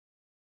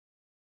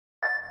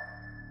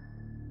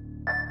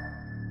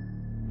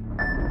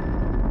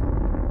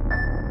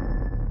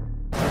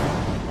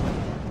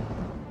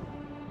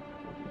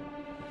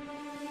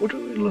What are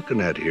we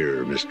looking at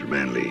here, Mr.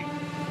 Manley?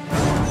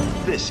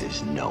 This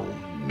is no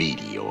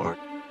meteor.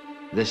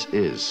 This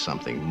is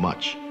something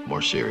much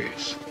more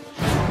serious.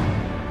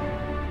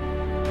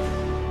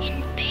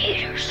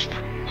 Invaders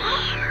from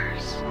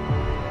Mars.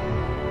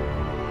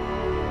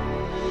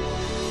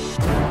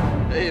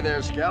 Hey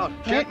there, Scout.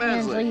 Aunt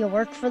Mansley, you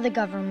work for the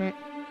government.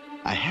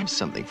 I have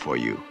something for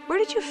you. Where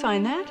did you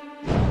find that?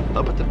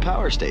 Up at the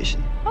power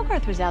station.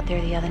 Hogarth was out there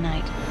the other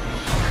night.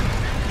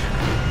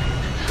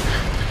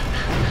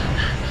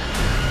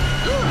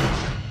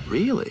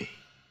 Really?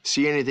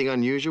 See anything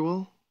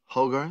unusual,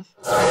 Hogarth?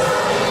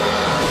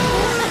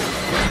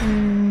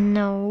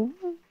 No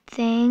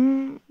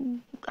thing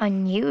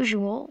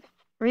unusual,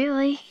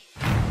 really.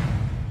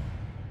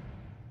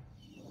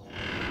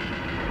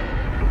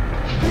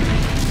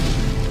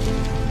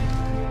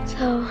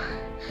 So,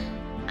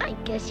 I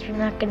guess you're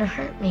not gonna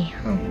hurt me,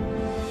 huh?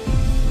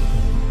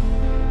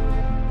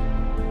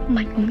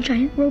 My own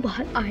giant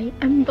robot. I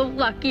am the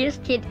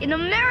luckiest kid in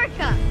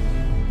America!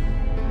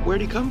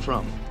 Where'd he come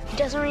from? He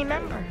doesn't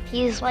remember.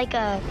 He's like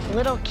a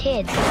little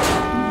kid.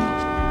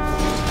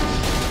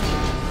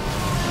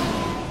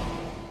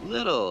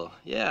 Little,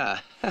 yeah.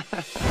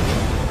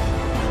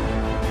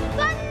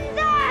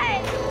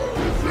 Sunday!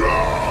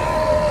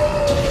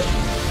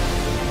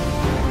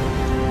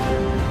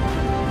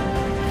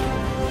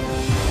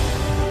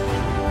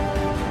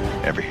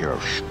 Ever hear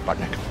of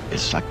Sputnik?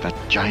 It's like that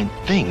giant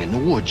thing in the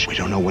woods. We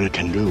don't know what it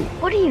can do.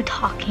 What are you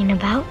talking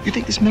about? You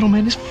think this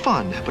middleman is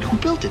fun, but who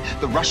built it?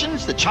 The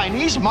Russians, the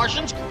Chinese,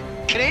 Martians,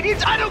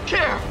 Canadians? I don't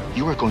care!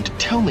 You are going to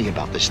tell me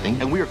about this thing,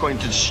 and we are going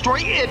to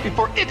destroy it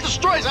before it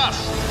destroys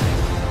us!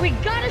 We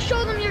gotta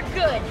show them you're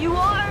good. You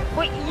are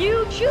what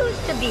you choose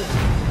to be.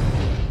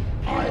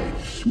 I'm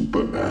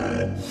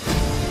Superman.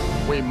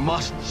 We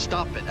must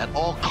stop it at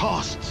all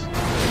costs.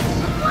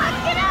 Let's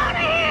get out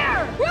of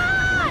here!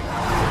 Run!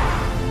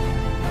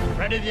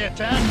 Ready to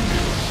attack?